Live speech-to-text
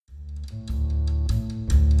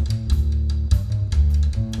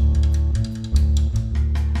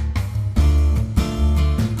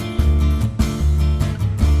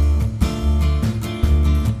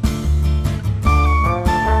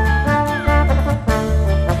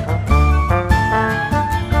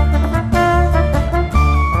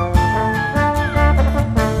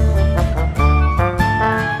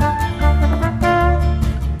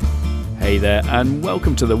and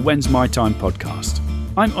welcome to the When's My Time podcast.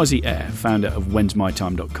 I'm Ozzy Eyre, founder of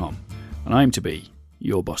whensmytime.com, and I aim to be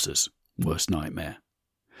your boss's worst nightmare.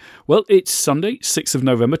 Well, it's Sunday, 6th of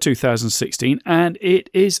November 2016, and it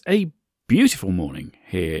is a beautiful morning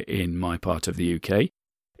here in my part of the UK.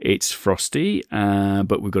 It's frosty,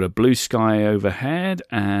 but we've got a blue sky overhead,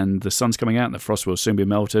 and the sun's coming out, and the frost will soon be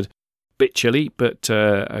melted. Bit chilly, but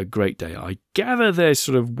a great day. I gather there's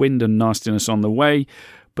sort of wind and nastiness on the way,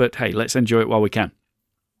 but hey, let's enjoy it while we can.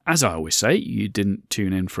 As I always say, you didn't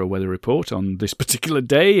tune in for a weather report on this particular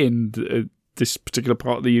day in this particular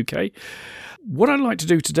part of the UK. What I'd like to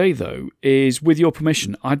do today, though, is, with your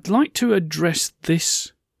permission, I'd like to address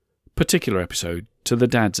this particular episode to the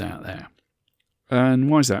dads out there. And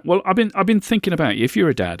why is that? Well, I've been thinking about you. If you're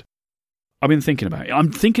a dad, I've been thinking about you. I'm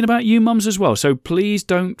thinking about you mums as well, so please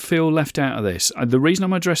don't feel left out of this. The reason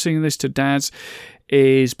I'm addressing this to dads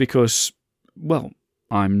is because, well,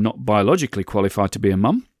 I'm not biologically qualified to be a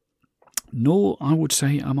mum, nor, I would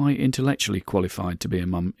say, am I intellectually qualified to be a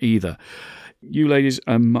mum either. You ladies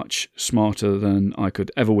are much smarter than I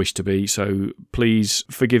could ever wish to be, so please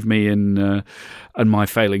forgive me and my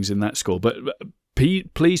failings in that score. But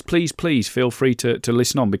please feel free to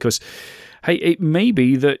listen on, because, hey, it may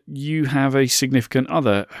be that you have a significant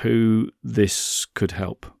other who this could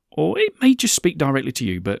help. Or it may just speak directly to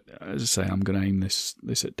you, but as I say, I'm going to aim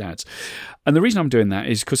this at dads. And the reason I'm doing that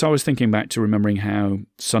is because I was thinking back to remembering how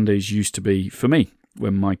Sundays used to be for me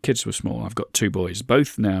when my kids were small. I've got two boys,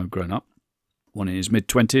 both now grown up. One in his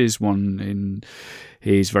mid-20s, one in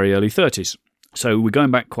his very early 30s. So we're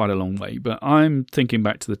going back quite a long way, but I'm thinking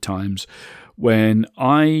back to the times when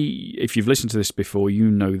if you've listened to this before,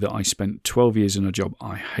 you know that I spent 12 years in a job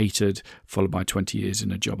I hated, followed by 20 years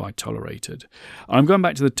in a job I tolerated. I'm going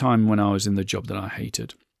back to the time when I was in the job that I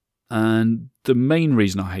hated. And the main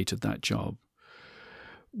reason I hated that job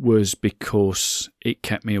was because it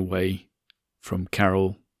kept me away from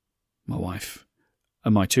Carol, my wife,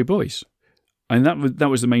 and my two boys. And that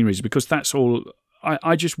was the main reason, because that's all.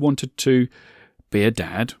 I just wanted to be a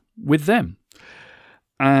dad with them.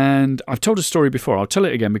 And I've told a story before. I'll tell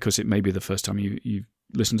it again because it may be the first time you've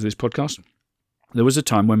listened to this podcast. There was a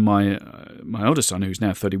time when my eldest son, who's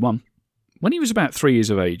now 31, when he was about 3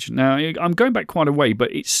 years of age. Now, I'm going back quite a way,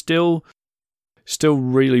 but it still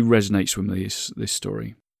really resonates with me, this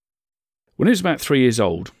story. When he was about 3 years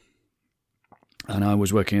old, and I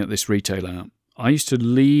was working at this retailer, I used to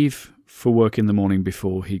leave for work in the morning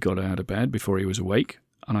before he got out of bed, before he was awake,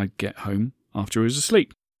 and I'd get home after he was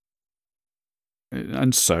asleep.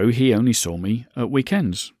 And so he only saw me at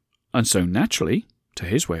weekends. And so naturally, to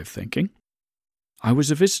his way of thinking, I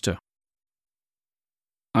was a visitor.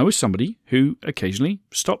 I was somebody who occasionally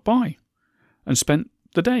stopped by and spent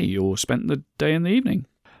the day in the evening.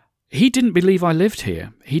 He didn't believe I lived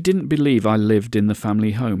here. He didn't believe I lived in the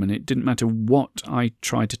family home, and it didn't matter what I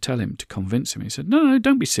tried to tell him to convince him. He said, No,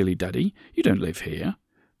 don't be silly, Daddy. You don't live here.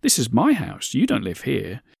 This is my house. You don't live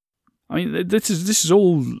here. I mean, this is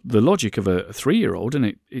all the logic of a 3-year-old,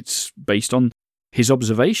 and it's based on his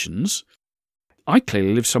observations. I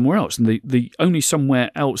clearly live somewhere else, and the only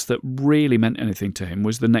somewhere else that really meant anything to him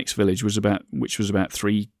was the next village, which was about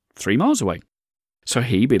three miles away. So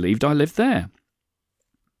he believed I lived there.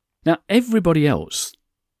 Now, everybody else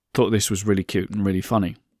thought this was really cute and really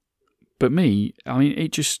funny, but me, I mean,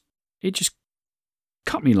 it just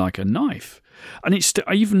cut me like a knife. And it's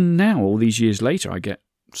even now, all these years later, I get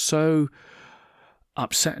so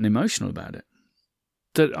upset and emotional about it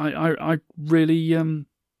that I really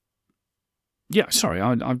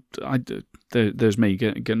there's me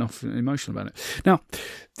getting off emotional about it. Now,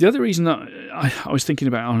 the other reason that I was thinking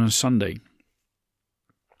about on a Sunday,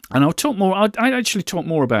 and I'll talk more. I actually talk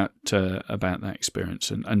more about that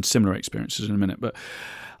experience and similar experiences in a minute, but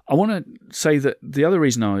I want to say that the other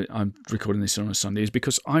reason I'm recording this on a Sunday is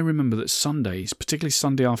because I remember that Sundays, particularly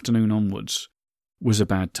Sunday afternoon onwards, was a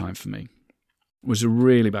bad time for me. Was a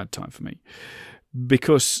really bad time for me,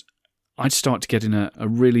 because I'd start to get in a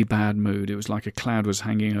really bad mood. It was like a cloud was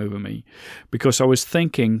hanging over me, because I was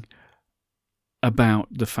thinking about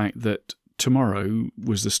the fact that tomorrow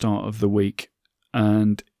was the start of the week,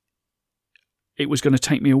 and it was going to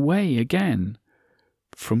take me away again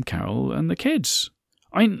from Carol and the kids.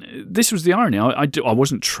 I mean, this was the irony. I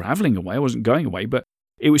wasn't travelling away, I wasn't going away, but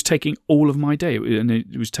it was taking all of my day, and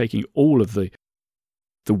it was taking all of the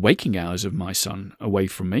waking hours of my son away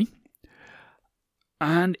from me.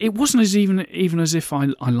 And it wasn't even as if I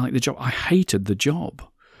liked the job. I hated the job.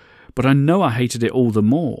 But I know I hated it all the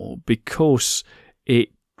more because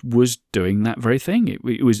it was doing that very thing.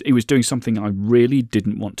 It was doing something I really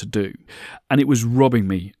didn't want to do. And it was robbing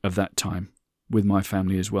me of that time with my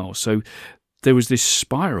family as well. So there was this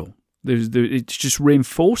spiral. It just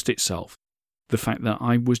reinforced itself. The fact that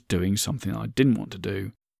I was doing something I didn't want to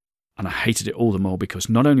do. And I hated it all the more because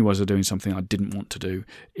not only was I doing something I didn't want to do,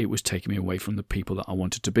 it was taking me away from the people that I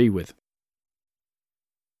wanted to be with.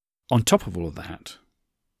 On top of all of that,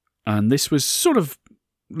 and this was sort of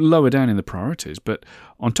lower down in the priorities, but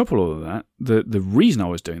on top of all of that, the reason I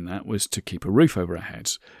was doing that was to keep a roof over our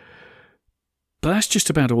heads. But that's just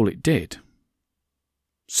about all it did.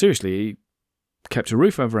 Seriously, it kept a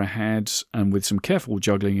roof over our heads, and with some careful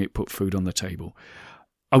juggling, it put food on the table.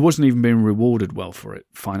 I wasn't even being rewarded well for it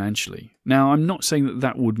financially. Now, I'm not saying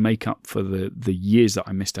that would make up for the years that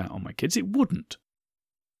I missed out on my kids. It wouldn't.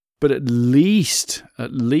 But at least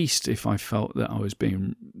if I felt that I was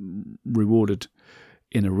being rewarded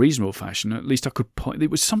in a reasonable fashion, at least I could point.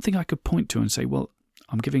 It was something I could point to and say, well,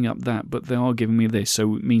 I'm giving up that, but they are giving me this,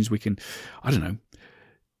 so it means we can, I don't know,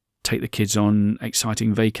 take the kids on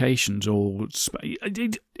exciting vacations or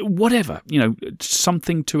whatever,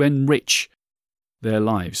 something to enrich their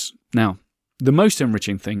lives. Now, the most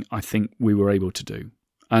enriching thing I think we were able to do,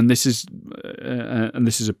 and this is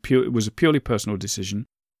it was a purely personal decision,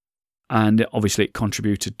 and obviously it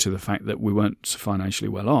contributed to the fact that we weren't financially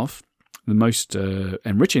well off. The most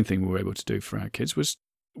enriching thing we were able to do for our kids was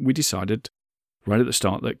we decided right at the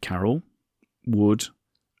start that Carol would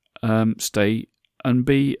stay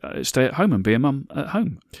at home and be a mum at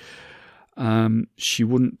home. She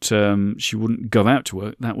wouldn't go out to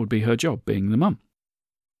work. That would be her job, being the mum.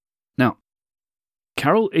 Now,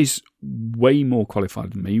 Carol is way more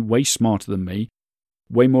qualified than me, way smarter than me,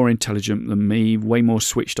 way more intelligent than me, way more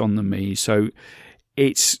switched on than me. So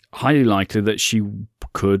it's highly likely that she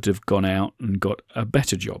could have gone out and got a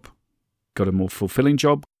better job, got a more fulfilling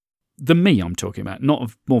job than me, I'm talking about, not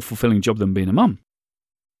a more fulfilling job than being a mum.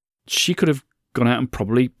 She could have gone out and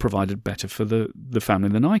probably provided better for the family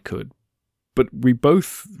than I could. But we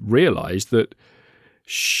both realised that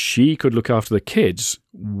she could look after the kids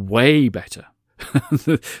way better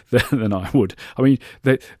than I would. I mean,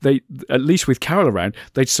 they at least with Carol around,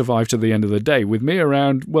 they'd survive to the end of the day. With me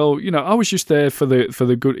around, well, I was just there for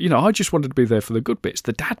the good. I just wanted to be there for the good bits,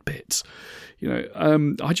 the dad bits.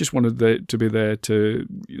 I just wanted to be there to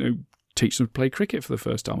teach them to play cricket for the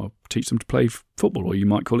first time, or teach them to play football, or you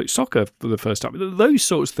might call it soccer for the first time. Those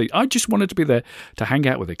sorts of things. I just wanted to be there to hang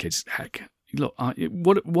out with the kids. Heck, look,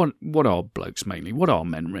 what are blokes mainly? What are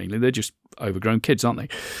men mainly? They're just overgrown kids, aren't they?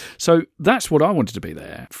 So that's what I wanted to be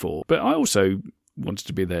there for. But I also wanted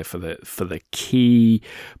to be there for the key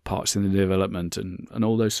parts in the development and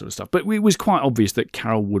all those sort of stuff. But it was quite obvious that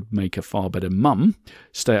Carol would make a far better mum,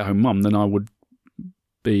 stay-at-home mum, than I would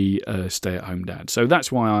be a stay-at-home dad. So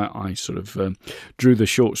that's why I sort of drew the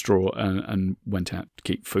short straw and went out to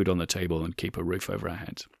keep food on the table and keep a roof over our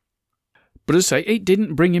heads. But as I say, it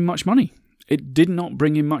didn't bring in much money. It did not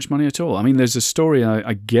bring in much money at all. I mean, there's a story,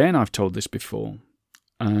 again, I've told this before,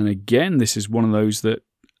 and again, this is one of those that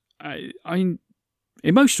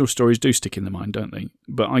emotional stories do stick in the mind, don't they?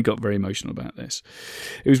 But I got very emotional about this.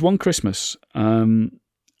 It was one Christmas, and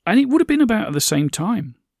it would have been about at the same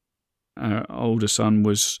time. Our older son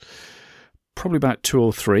was probably about 2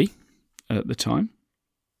 or 3 at the time,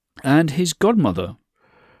 and his godmother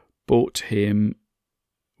bought him.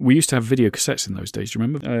 We used to have video cassettes in those days, do you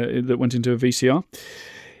remember, that went into a VCR?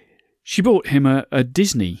 She bought him a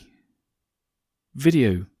Disney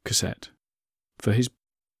video cassette for his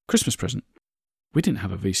Christmas present. We didn't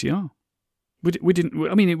have a VCR. We didn't.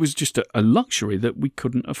 I mean, it was just a luxury that we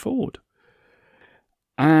couldn't afford.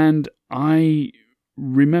 And I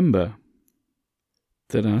remember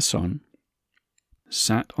that our son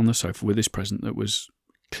sat on the sofa with this present that was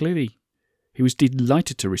clearly, he was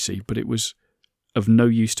delighted to receive, but it was of no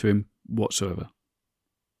use to him whatsoever.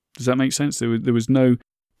 Does that make sense? There was no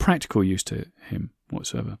practical use to him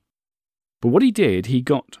whatsoever. But what he did, he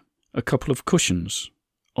got a couple of cushions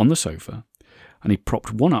on the sofa, and he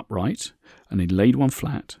propped one upright, and he laid one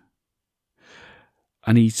flat,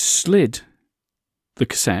 and he slid the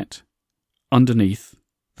cassette underneath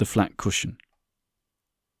the flat cushion.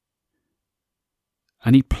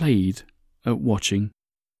 And he played at watching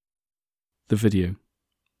the video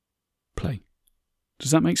play. Does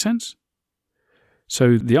that make sense?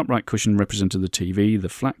 So the upright cushion represented the TV, the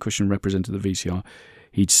flat cushion represented the VCR.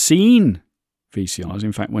 He'd seen VCRs.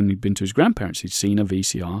 In fact, when he'd been to his grandparents, he'd seen a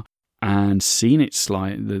VCR and seen it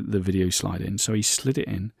slide, the video slide in. So he slid it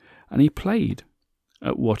in and he played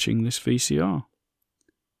at watching this VCR.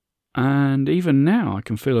 And even now, I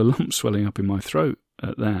can feel a lump swelling up in my throat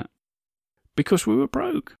at that, because we were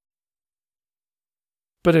broke.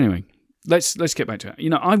 But anyway, let's get back to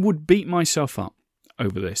it. I would beat myself up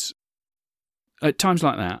over this. at times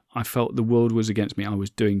like that, I felt the world was against me. I was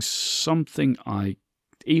doing something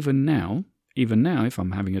even now, if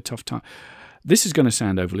I'm having a tough time, this is going to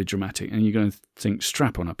sound overly dramatic, and you're going to think,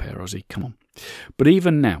 strap on a pair, Ozzy, come on. But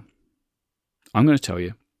even now, I'm going to tell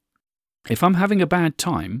you, if I'm having a bad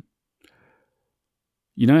time,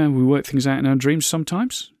 you know, we work things out in our dreams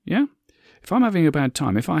sometimes, yeah? If I'm having a bad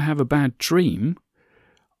time, if I have a bad dream,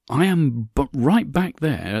 I am right back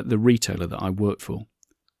there at the retailer that I worked for.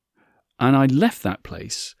 And I left that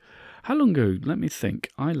place. How long ago? Let me think.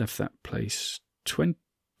 I left that place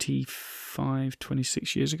 25,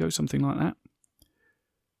 26 years ago, something like that.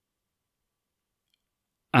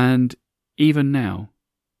 And even now,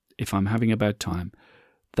 if I'm having a bad time,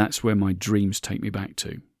 that's where my dreams take me back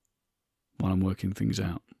to while I'm working things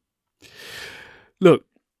out. Look,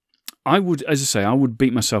 I would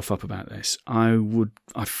beat myself up about this. I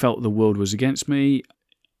felt the world was against me.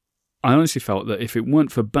 I honestly felt that if it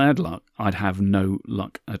weren't for bad luck, I'd have no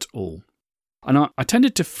luck at all. And I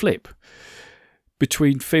tended to flip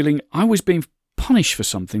between feeling I was being punished for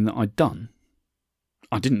something that I'd done.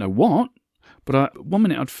 I didn't know what, but one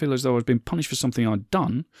minute I'd feel as though I was being punished for something I'd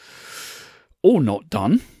done or not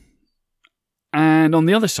done. And on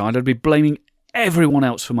the other side, I'd be blaming everyone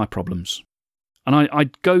else for my problems. And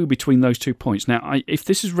I'd go between those 2 points. Now, if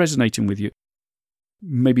this is resonating with you,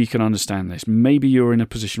 maybe you can understand this. Maybe you're in a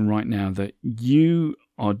position right now that you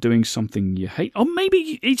are doing something you hate. Or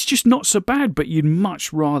maybe it's just not so bad, but you'd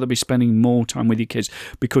much rather be spending more time with your kids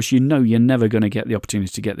because you know you're never going to get the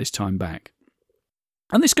opportunity to get this time back.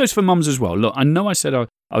 And this goes for mums as well. Look, I know I said I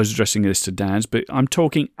was addressing this to dads, but I'm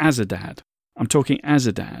talking as a dad. And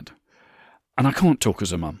I can't talk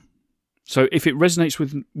as a mum. So if it resonates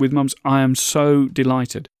with mums, I am so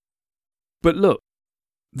delighted. But look,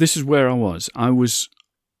 this is where I was. I was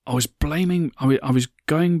blaming, I was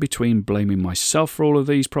going between blaming myself for all of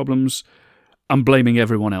these problems and blaming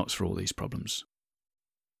everyone else for all these problems.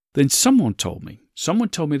 Then someone told me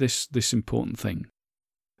this important thing.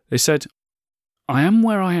 They said, I am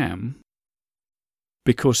where I am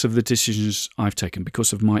because of the decisions I've taken,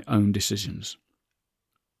 because of my own decisions.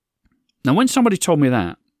 Now, when somebody told me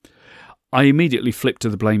that, I immediately flipped to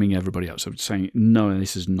the blaming everybody else. I was saying, no,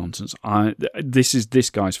 this is nonsense. This is this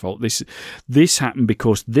guy's fault. This happened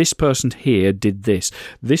because this person here did this.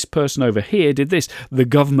 This person over here did this. The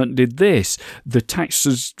government did this. The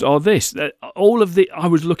taxes are this. I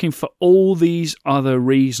was looking for all these other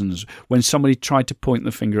reasons when somebody tried to point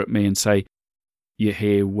the finger at me and say, you're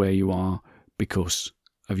here where you are because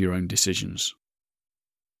of your own decisions.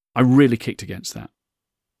 I really kicked against that.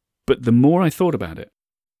 But the more I thought about it,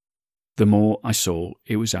 the more I saw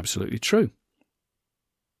it was absolutely true.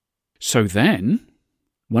 So then,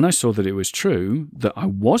 when I saw that it was true, that I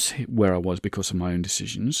was where I was because of my own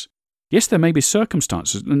decisions, yes, there may be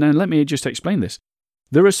circumstances, and now let me just explain this.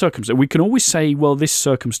 There are circumstances. We can always say, well, this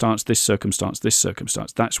circumstance,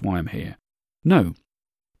 that's why I'm here. No.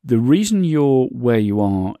 The reason you're where you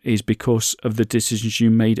are is because of the decisions you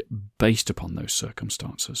made based upon those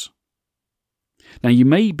circumstances. Now, you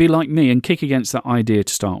may be like me and kick against that idea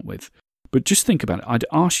to start with, but just think about it. I'd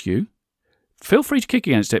ask you, feel free to kick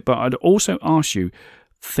against it, but I'd also ask you,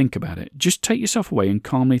 think about it. Just take yourself away and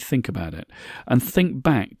calmly think about it and think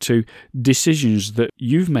back to decisions that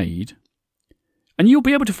you've made, and you'll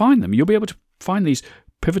be able to find them. You'll be able to find these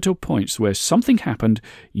pivotal points where something happened,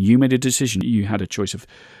 you made a decision, you had a choice of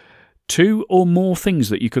 2 or more things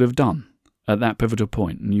that you could have done at that pivotal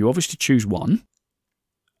point, and you obviously choose one,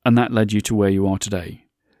 and that led you to where you are today.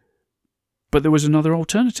 But there was another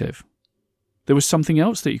alternative. There was something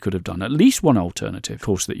else that you could have done, at least one alternative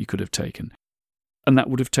course that you could have taken, and that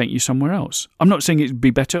would have taken you somewhere else. I'm not saying it would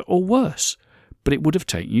be better or worse, but it would have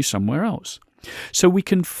taken you somewhere else. So we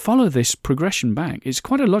can follow this progression back. It's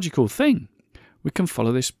quite a logical thing. We can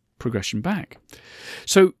follow this progression back.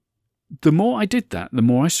 So the more I did that, the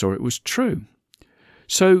more I saw it was true.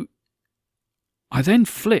 So I then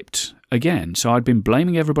flipped again. So I'd been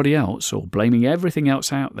blaming everybody else or blaming everything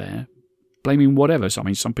else out there, blaming whatever. So, I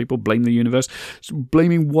mean, some people blame the universe,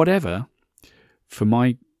 blaming whatever for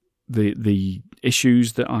the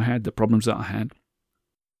issues that I had, the problems that I had.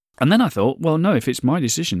 And then I thought, well, no, if it's my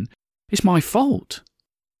decision, it's my fault.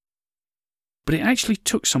 But it actually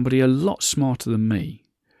took somebody a lot smarter than me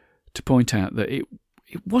to point out that it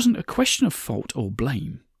wasn't a question of fault or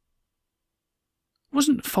blame. It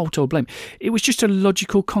wasn't fault or blame. It was just a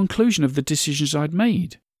logical conclusion of the decisions I'd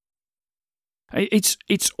made.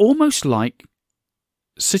 It's almost like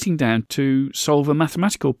sitting down to solve a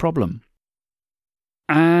mathematical problem.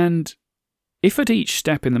 And if at each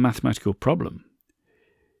step in the mathematical problem,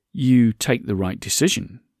 you take the right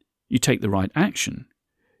decision, you take the right action,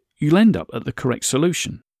 you'll end up at the correct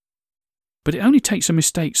solution. But it only takes a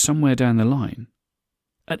mistake somewhere down the line,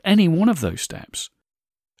 at any one of those steps,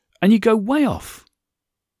 and you go way off.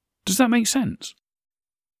 Does that make sense?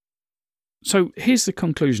 So here's the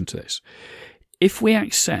conclusion to this. If we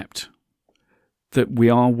accept that we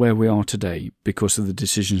are where we are today because of the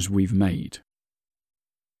decisions we've made,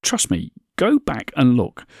 trust me, go back and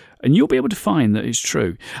look, and you'll be able to find that it's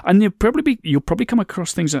true. And you'll probably come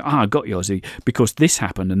across things like, I got you, Ozzy, because this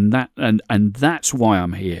happened and that, and that's why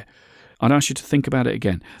I'm here. I'd ask you to think about it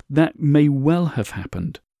again. That may well have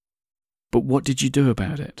happened, but what did you do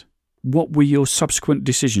about it? What were your subsequent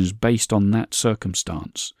decisions based on that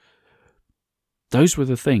circumstance? Those were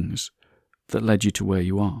the things that led you to where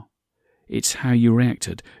you are. It's how you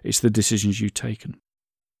reacted. It's the decisions you've taken.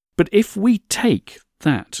 But if we take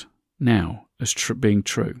that now as being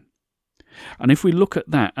true, and if we look at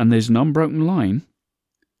that and there's an unbroken line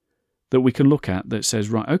that we can look at that says,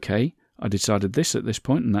 right, okay, I decided this at this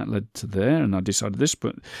point and that led to there, and I decided this,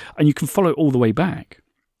 and you can follow it all the way back.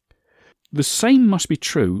 The same must be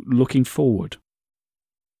true looking forward.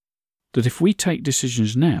 That if we take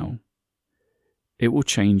decisions now, it will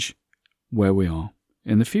change where we are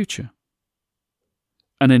in the future.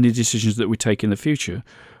 And any decisions that we take in the future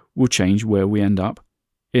will change where we end up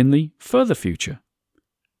in the further future.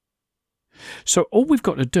 So all we've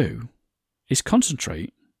got to do is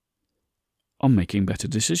concentrate on making better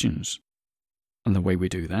decisions. And the way we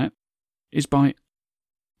do that is by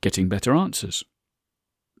getting better answers.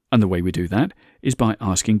 And the way we do that is by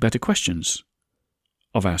asking better questions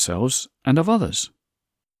of ourselves and of others.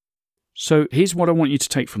 So here's what I want you to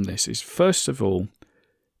take from this is, first of all,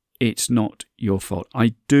 it's not your fault.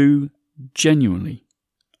 I do genuinely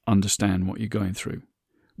understand what you're going through,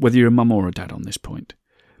 whether you're a mum or a dad on this point,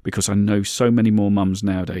 because I know so many more mums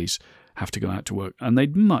nowadays have to go out to work and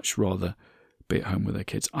they'd much rather be at home with their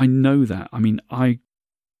kids. I know that. I mean, I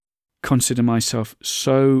consider myself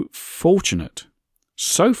so fortunate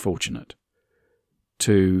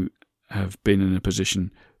to have been in a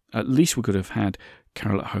position, at least we could have had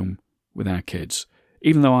Carol at home with our kids,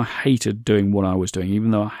 even though I hated doing what I was doing,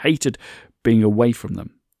 even though I hated being away from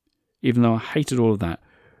them, even though I hated all of that,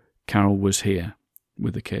 Carol was here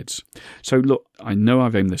with the kids. So look, I know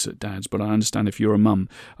I've aimed this at dads, but I understand if you're a mum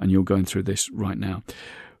and you're going through this right now.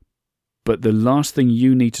 But the last thing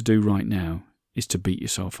you need to do right now is to beat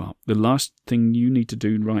yourself up. The last thing you need to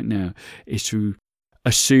do right now is to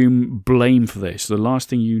assume blame for this. The last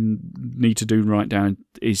thing you need to do right now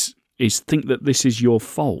is think that this is your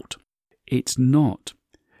fault. It's not.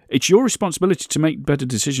 It's your responsibility to make better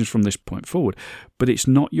decisions from this point forward, but it's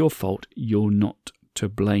not your fault. You're not to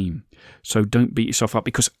blame. So don't beat yourself up,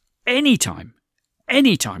 because anytime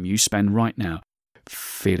you spend right now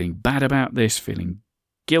feeling bad about this, feeling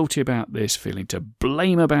guilty about this, feeling to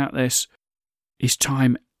blame about this, is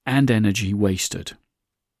time and energy wasted.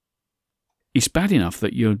 It's bad enough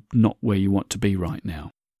that you're not where you want to be right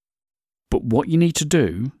now. But what you need to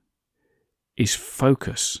do is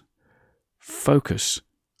focus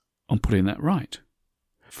on putting that right.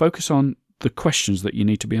 Focus on the questions that you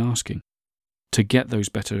need to be asking to get those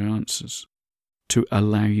better answers, to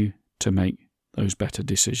allow you to make those better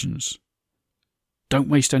decisions. Don't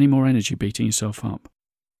waste any more energy beating yourself up.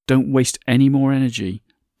 Don't waste any more energy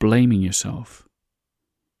blaming yourself.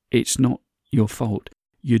 It's not your fault.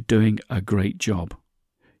 You're doing a great job.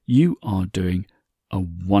 You are doing a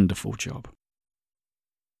wonderful job.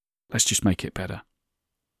 Let's just make it better.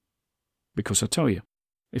 Because I tell you,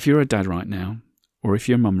 if you're a dad right now, or if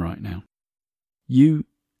you're a mum right now, you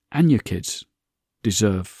and your kids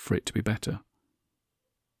deserve for it to be better.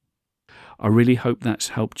 I really hope that's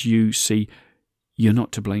helped you see you're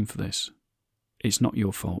not to blame for this. It's not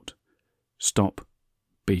your fault. Stop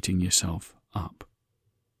beating yourself up.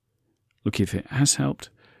 Look, if it has helped,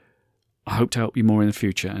 I hope to help you more in the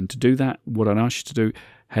future. And to do that, what I'd ask you to do,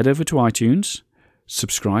 head over to iTunes,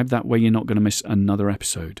 subscribe, that way you're not going to miss another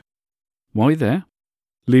episode. While you're there,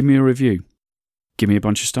 leave me a review. Give me a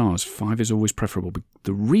bunch of stars. 5 is always preferable. But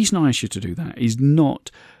the reason I ask you to do that is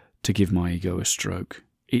not to give my ego a stroke.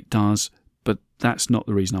 It does, but that's not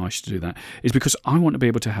the reason I ask you to do that. It's because I want to be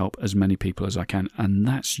able to help as many people as I can, and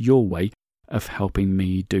that's your way of helping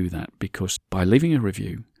me do that. Because by leaving a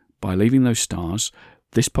review, by leaving those stars,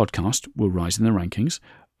 this podcast will rise in the rankings,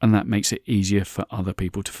 and that makes it easier for other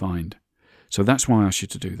people to find. So that's why I ask you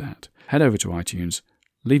to do that. Head over to iTunes,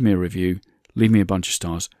 leave me a review, leave me a bunch of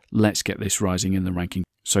stars. Let's get this rising in the ranking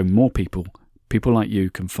so more people like you,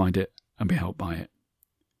 can find it and be helped by it.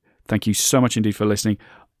 Thank you so much indeed for listening.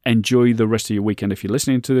 Enjoy the rest of your weekend if you're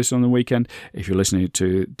listening to this on the weekend. If you're listening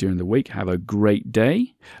to it during the week, have a great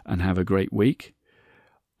day and have a great week.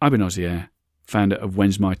 I've been Ozzy Air, founder of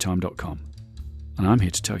whensmytime.com, and I'm here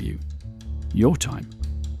to tell you, your time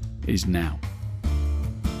is now.